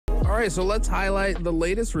right, so let's highlight the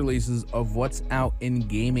latest releases of what's out in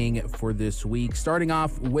gaming for this week. Starting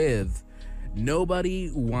off with Nobody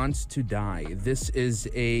Wants to Die. This is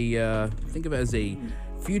think of it as a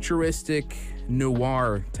futuristic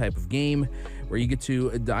noir type of game where you get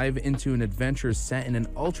to dive into an adventure set in an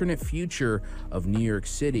alternate future of New York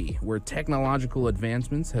City where technological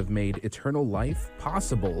advancements have made eternal life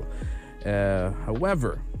possible.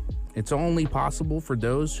 However, it's only possible for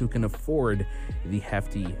those who can afford the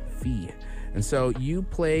hefty fee. And so you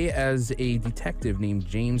play as a detective named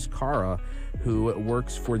James Kara who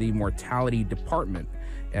works for the mortality department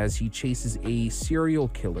as he chases a serial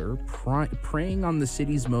killer preying on the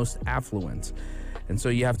city's most affluent. And so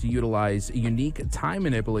you have to utilize unique time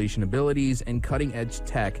manipulation abilities and cutting-edge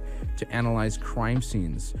tech to analyze crime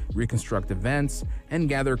scenes, reconstruct events, and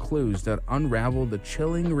gather clues that unravel the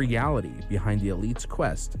chilling reality behind the elite's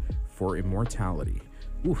quest for immortality.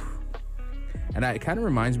 Oof. And it kind of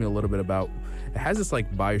reminds me a little bit about, it has this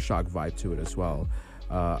like Bioshock vibe to it as well.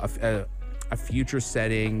 A future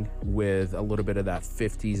setting with a little bit of that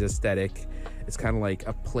 50s aesthetic. It's kind of like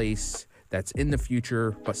a place that's in the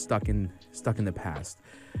future but stuck in the past.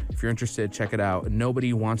 If you're interested, check it out.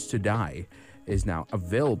 Nobody Wants to Die is now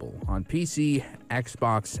available on PC,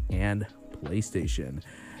 Xbox, and PlayStation.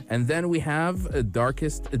 And then we have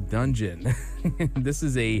Darkest Dungeon. This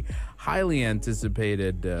is a highly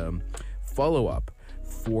anticipated follow-up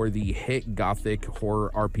for the hit gothic horror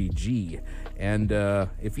RPG. And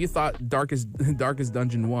if you thought Darkest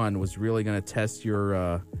Dungeon 1 was really going to test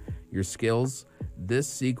your skills, this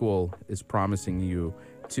sequel is promising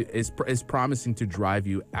to drive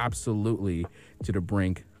you absolutely to the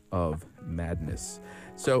brink of madness.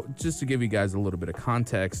 So just to give you guys a little bit of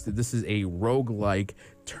context, this is a roguelike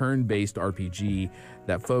turn-based RPG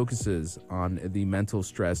that focuses on the mental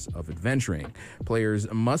stress of adventuring. Players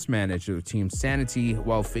must manage their team's sanity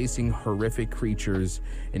while facing horrific creatures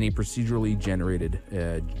in a procedurally generated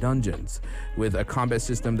dungeons, with a combat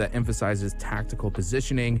system that emphasizes tactical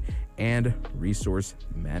positioning and resource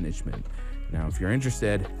management. Now, if you're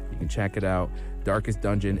interested, you can check it out. Darkest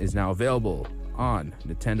Dungeon is now available on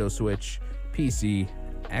Nintendo Switch, PC,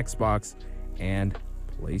 Xbox, and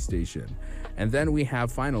PlayStation. And then we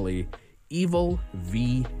have finally Evil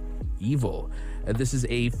v. Evil. This is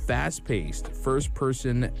a fast-paced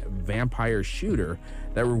first-person vampire shooter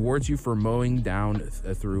that rewards you for mowing down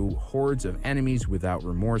through hordes of enemies without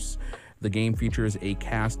remorse. The game features a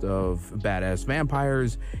cast of badass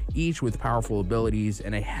vampires, each with powerful abilities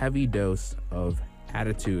and a heavy dose of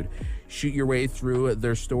attitude. Shoot your way through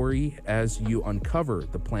their story as you uncover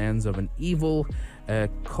the plans of an evil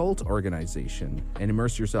cult organization and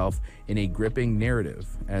immerse yourself in a gripping narrative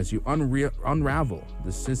as you unravel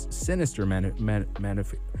the sinister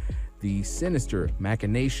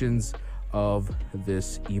machinations of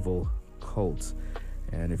this evil cult.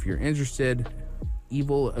 And if you're interested,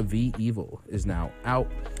 Evil v. Evil is now out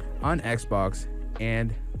on Xbox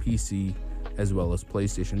and PC as well as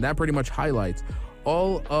PlayStation. That pretty much highlights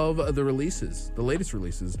all of the releases, the latest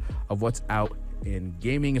releases of what's out in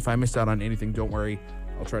gaming. If I missed out on anything, don't worry.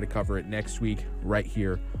 I'll try to cover it next week right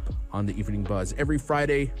here on the Evening Buzz. Every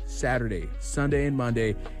Friday, Saturday, Sunday, and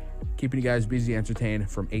Monday, keeping you guys busy, entertained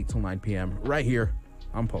from 8 till 9 p.m. right here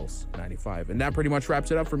on Pulse 95. And that pretty much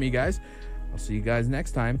wraps it up for me, guys. I'll see you guys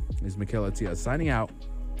next time. This is Mikel Attia signing out.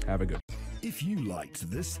 Have a good one. If you liked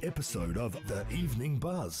this episode of The Evening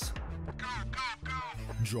Buzz,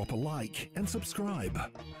 drop a like and subscribe.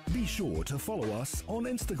 Be sure to follow us on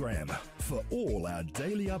Instagram for all our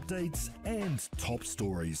daily updates and top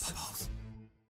stories.